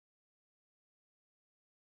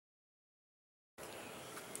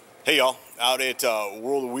Hey y'all, out at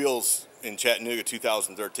World of Wheels in Chattanooga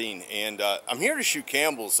 2013, and I'm here to shoot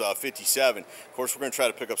Campbell's 57. Of course, we're going to try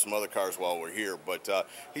to pick up some other cars while we're here, but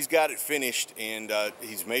he's got it finished, and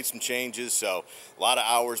he's made some changes, so a lot of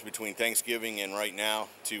hours between Thanksgiving and right now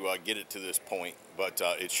to get it to this point, but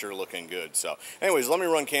it's sure looking good. So anyways, let me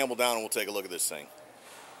run Campbell down and we'll take a look at this thing.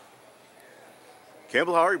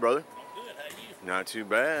 Campbell, how are you, brother? I'm good, how are you? Not too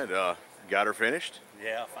bad. Got her finished?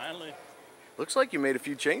 Yeah, finally. Looks like you made a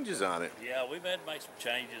few changes on it. Yeah, we've had to make some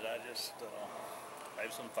changes. I just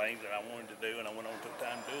made some things that I wanted to do, and I went on and took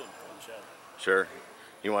time to do them for the show. Sure.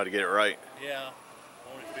 You wanted to get it right. Yeah,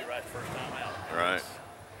 I wanted it to be right the first time out. Right.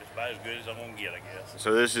 It's about as good as I'm going to get, I guess.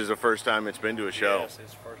 So this is the first time it's been to a show? Yes,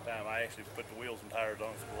 it's the first time. I actually put the wheels and tires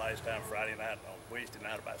on for the last time Friday night, on Wednesday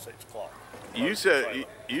night about 6 o'clock. You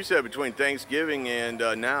said between Thanksgiving and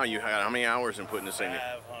now you had how many hours in putting this thing in?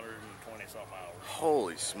 520-something hours.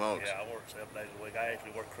 Holy smokes. Yeah, I work 7 days a week. I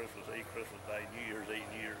actually work Christmas Eve, Christmas Day, New Year's Eve,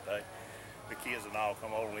 New Year's Day. The kids and all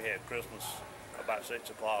come over. We had Christmas about 6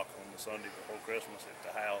 o'clock on the Sunday before Christmas at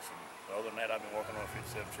the house. And other than that, I've been working on a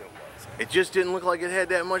 57 Chevrolet. So. It just didn't look like it had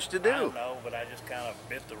that much to do. I don't know, but I just kind of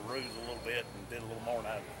bit the ruse a little bit and did a little more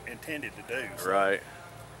than I intended to do. So, right.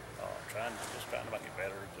 trying to make it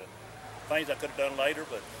better. Things I could have done later,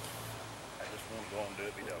 but I just want to go and do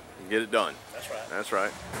it, be done. Get it done. That's right. That's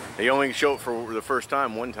right. You only show it for the first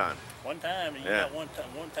time one time. One time, and you got one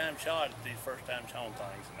time shot at these first time showing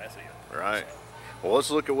things, and that's it. Right. So. Well,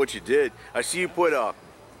 let's look at what you did. I see you put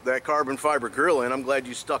that carbon fiber grill in. I'm glad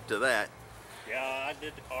you stuck to that. Yeah, I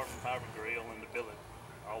did the carbon fiber grill and the billet,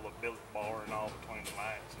 all the billet bar and all between the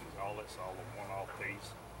lights, and all that's all a one-off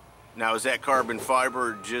piece. Now, is that carbon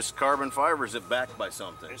fiber just carbon fiber, or is it backed by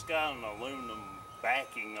something? It's got an aluminum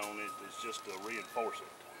backing on it that's just to reinforce it.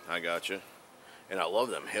 I gotcha. And I love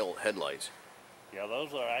them headlights. Yeah,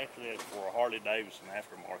 those are actually for a Harley Davidson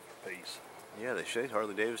aftermarket piece. Yeah, they shade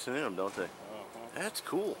Harley Davidson in them, don't they? That's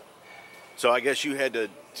cool. So I guess you had to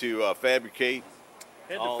fabricate.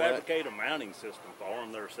 Had to fabricate a mounting system for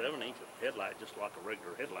them. They're 7-inch headlight, just like a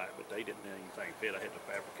regular headlight, but they didn't have anything fit. I had to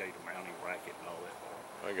fabricate a mounting bracket and all that.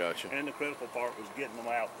 I got you. And the critical part was getting them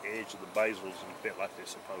out the edge of the bezels and fit like they're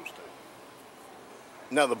supposed to.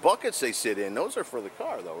 Now the buckets they sit in, those are for the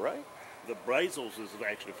car though, right? The bezels is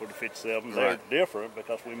actually for the 57. Right. They're different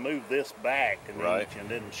because we moved this back an right. inch and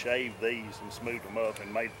then shaved these and smoothed them up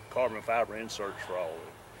and made carbon fiber inserts for all of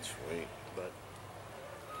it. Sweet. But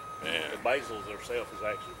man, the bezels themselves is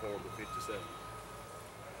actually for the 57.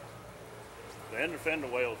 The inner fender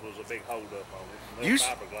wells was a big hold up on it. The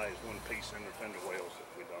fiberglass one piece inner fender wells that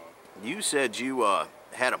we done. You said you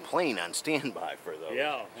had a plane on standby for those.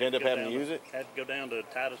 Yeah. Did you end up having to use it? Had to go down to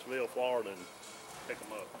Titusville, Florida and pick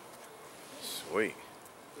them up. Sweet.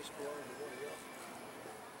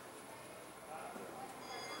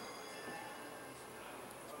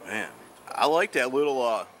 Man, I like that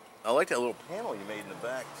little panel you made in the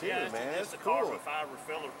back too, yeah, man. It's That's the cool. carbon fiber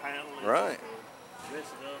filler panel. Right. Dress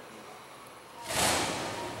it up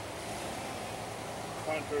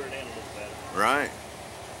and contour it in a little better. Right.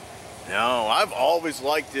 No, I've always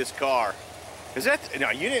liked this car. Is that now?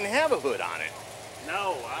 You didn't have a hood on it.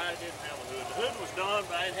 No, I didn't have a hood. The hood was done,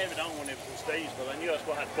 but I didn't have it on when it was staged because I knew I was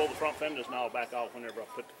going to have to pull the front fenders and all back off whenever I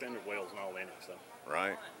put the fender wells and all in it. So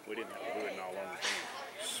Right. we didn't have a hood and all on the thing.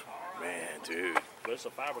 Man, dude. But it's a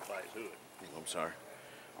fiberglass hood. I'm sorry.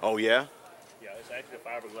 Oh yeah. Yeah, it's actually a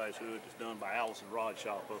fiberglass hood. It's done by Allison Rod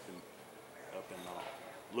Shop up in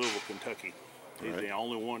Louisville, Kentucky. He's the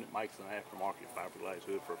only one that makes an aftermarket fiberglass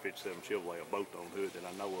hood for a 57 Chevrolet, a boat-on hood that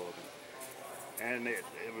I know of. And it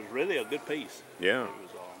was really a good piece. Yeah. It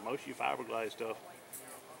was most of your fiberglass stuff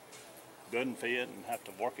doesn't fit and have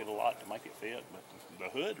to work it a lot to make it fit, but the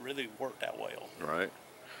hood really worked out well. Right.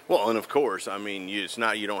 Well, and of course, I mean, it's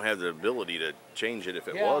not you don't have the ability to change it if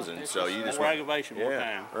it wasn't. So you just more aggravation, more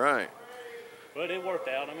time. Right. But it worked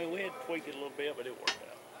out. I mean, we had to tweak it a little bit, but it worked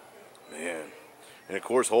out. Man. And of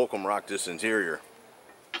course, Holcomb rocked this interior.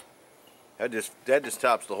 That just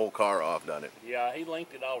tops the whole car off, doesn't it? Yeah, he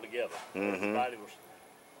linked it all together. Mm-hmm.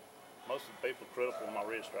 Most of the people critical of my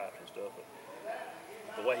red stripes and stuff,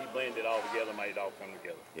 but the way he blended it all together made it all come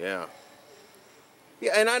together. Yeah.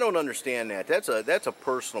 Yeah, and I don't understand that. That's a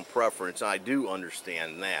personal preference. I do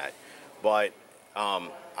understand that, but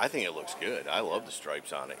I think it looks good. I love the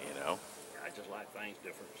stripes on it. You know. I just like things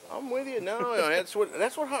different. So. I'm with you. No, that's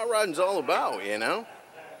what hot rodding's all about. You know,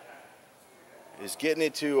 is getting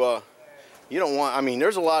it to. You don't want. I mean,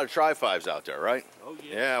 there's a lot of Tri-5s out there, right? Oh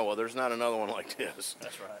yeah. Yeah. Well, there's not another one like this.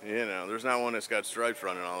 That's right. You know, there's not one that's got stripes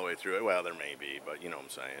running all the way through it. Well, there may be, but you know what I'm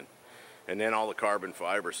saying. and then all the carbon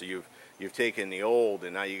fiber. So you've taken the old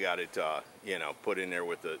and now you got it, you know, put in there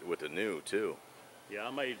with the new too. Yeah,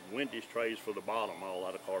 I made windish trays for the bottom, all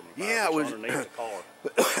out of carbon fiber. Yeah, it was underneath the car.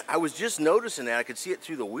 I was just noticing that. I could see it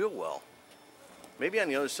through the wheel well. Maybe on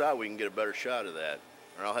the other side we can get a better shot of that,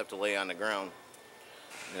 or I'll have to lay on the ground.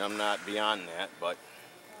 And I'm not beyond that, but.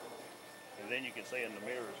 And then you can see in the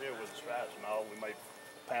mirrors here with the stripes and all, we made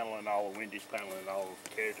paneling, all the windish paneling, and all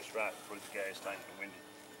carried the stripes through the gas tank and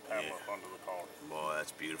windish panel up under the car. Boy,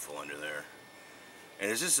 that's beautiful under there. And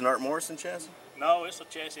is this an Art Morrison chassis? No, it's a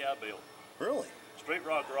chassis I built. Really? Street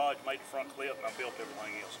Rod Garage made the front clip, and I built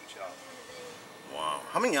everything else in shop. Wow.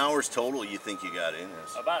 How many hours total you think you got in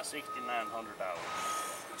this? About 6,900 hours.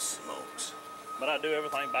 Smokes. But I do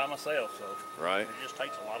everything by myself, so right. It just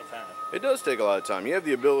takes a lot of time. It does take a lot of time. You have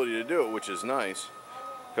the ability to do it, which is nice.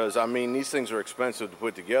 Because, I mean, these things are expensive to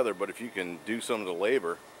put together, but if you can do some of the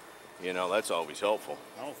labor, you know, that's always helpful.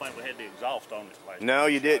 I don't think we had the exhaust on it. No,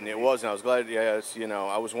 you didn't. It wasn't. I was glad, yes, you know,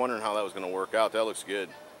 I was wondering how that was going to work out. That looks good.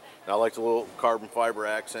 And I like the little carbon fiber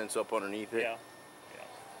accents up underneath it. Yeah.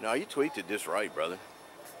 No, you tweaked it just right, brother.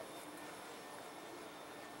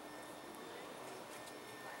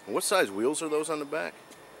 What size wheels are those on the back?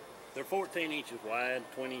 They're 14 inches wide,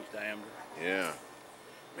 20-inch diameter. Yeah.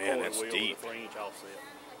 Man, that's deep. With a 3-inch offset.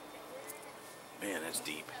 Man, that's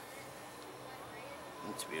deep.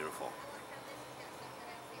 That's beautiful.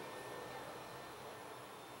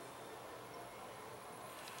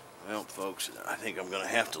 Well, folks, I think I'm going to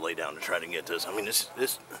have to lay down to try to get this. I mean,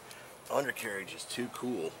 this undercarriage is too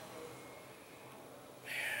cool.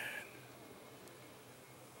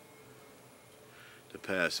 To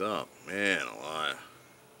pass up. Man alive.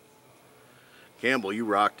 Campbell, you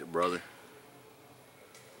rocked it, brother.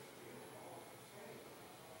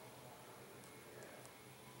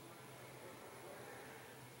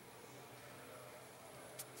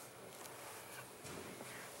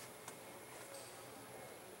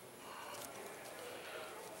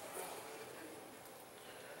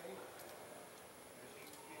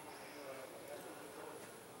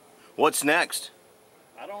 What's next?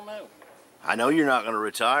 I don't know. I know you're not going to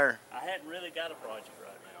retire. I hadn't really got a project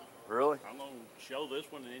right now. Really? I'm going to show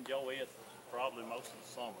this one and enjoy it probably most of the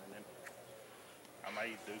summer, and then I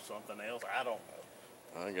may do something else. I don't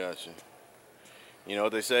know. I got you. You know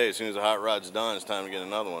what they say, as soon as the hot rod's done, it's time to get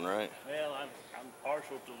another one, right? Well, I'm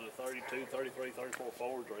partial to the 32, 33, 34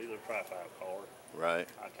 Fords or either a Tri-5 car. Right.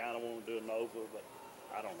 I kind of want to do a Nova, but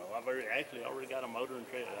I don't know. I've actually already got a motor and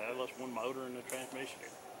one motor and a transmission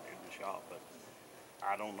in the shop, but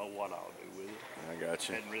I don't know what I'll do with it. I got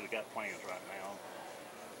you. I hadn't really got plans right now.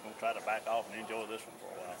 I'm going to try to back off and enjoy this one for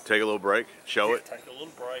a while. Take a little break, show it. Take a little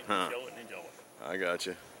break, and show it and enjoy it. I got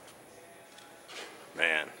you.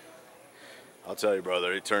 Man, I'll tell you,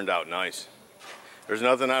 brother, it turned out nice. There's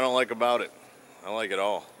nothing I don't like about it. I like it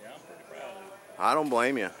all. Yeah, I'm pretty proud of it. I don't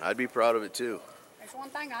blame you. I'd be proud of it too. There's one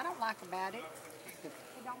thing I don't like about it. It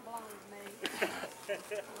don't belong to me.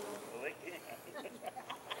 Well, they can.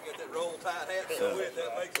 Get that roll tight hat to go with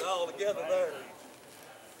that makes it all together there.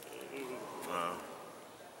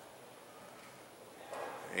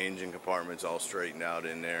 Engine compartments all straightened out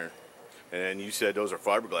in there. And you said those are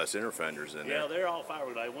fiberglass inner fenders in there. Yeah, they're all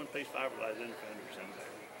fiberglass, one-piece fiberglass inner fenders in there.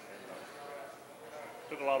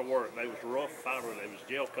 Took a lot of work. They was rough fiber. They was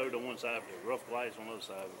gel coated on one side, but rough glass on the other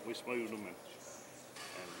side. We smoothed them and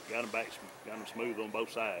got them back, got them smooth on both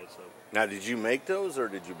sides. So. Now, did you make those or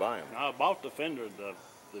did you buy them? I bought the fender,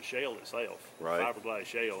 the shell itself, right. Fiberglass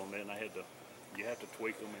shell, and then you have to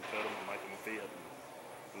tweak them and cut them and make them fit.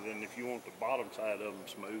 And then if you want the bottom side of them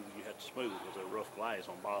smooth, you have to smooth it because they're rough glass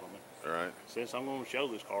on bottom. Right. Since I'm going to show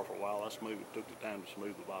this car for a while, I took the time to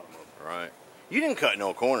smooth the bottom of it. Right. You didn't cut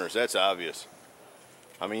no corners. That's obvious.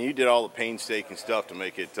 I mean, you did all the painstaking stuff to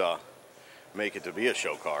make it to be a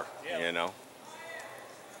show car. Yeah. You know.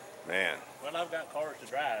 Man. Well, I've got cars to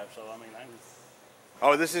drive, so I mean,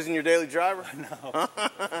 Oh, this isn't your daily driver? No. No.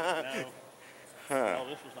 No,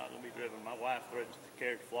 this was not going to be driven. My wife threatens to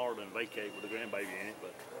carry to Florida and vacate with a grandbaby in it,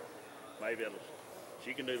 but maybe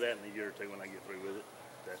she can do that in a year or two when I get through with it.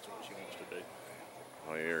 That's what she wants to do.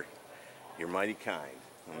 Oh, you're mighty kind.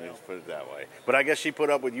 Let me just put it that way. But I guess she put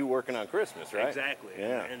up with you working on Christmas, right? Exactly.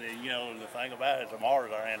 Yeah. And then, the thing about it,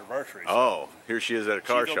 tomorrow's our anniversary. So oh, here she is at a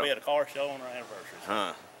car show. She's going to be at a car show on her anniversary. So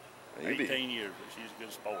huh. 18 years, but she's a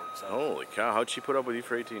good sport. So. Holy cow, how'd she put up with you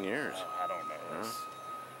for 18 years? I don't know.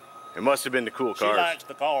 It must have been the cool cars. She likes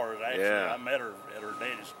the cars, actually. Yeah. I met her at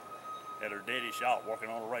her daddy's shop working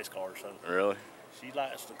on a race car. So really? She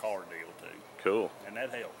likes the car deal, too. Cool. And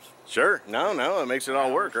that helps. Sure. No, it makes it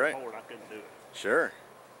all work, right? I couldn't do it. Sure.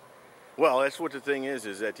 Well, that's what the thing is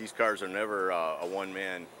that these cars are never a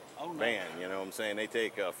one-man Oh, no. van. You know what I'm saying? They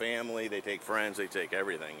take family, they take friends, they take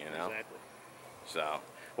everything. You know. Exactly. So,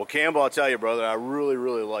 well, Campbell, I'll tell you, brother, I really,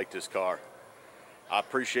 really like this car. I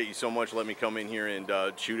appreciate you so much letting me come in here and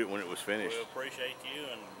shoot it when it was finished. We appreciate you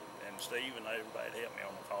and Steve and everybody that helped me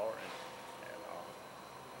on the car, and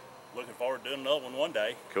looking forward to doing another one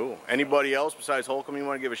day. Cool. Anybody else besides Holcomb you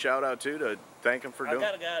want to give a shout out to thank him for doing? I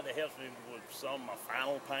got a guy that helps me with some of my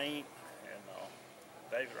final paint, and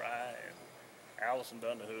David Wright and Allison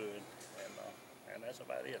done the hood, and that's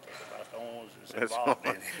about it. That's about the only ones that's involved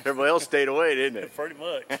in it. Everybody else stayed away, didn't it? Pretty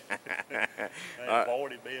much. They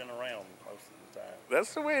avoided being around most of the time.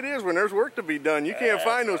 That's the way it is when there's work to be done. You can't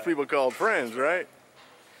find those people called friends, right?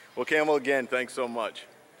 Well, Campbell, again, thanks so much.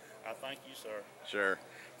 I thank you, sir. Sure.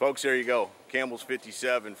 Folks, there you go. Campbell's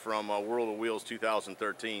 57 from World of Wheels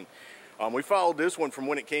 2013. We followed this one from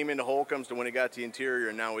when it came into Holcomb's to when it got the interior,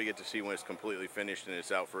 and now we get to see when it's completely finished and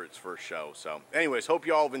it's out for its first show. So, anyways, hope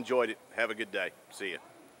you all have enjoyed it. Have a good day. See ya.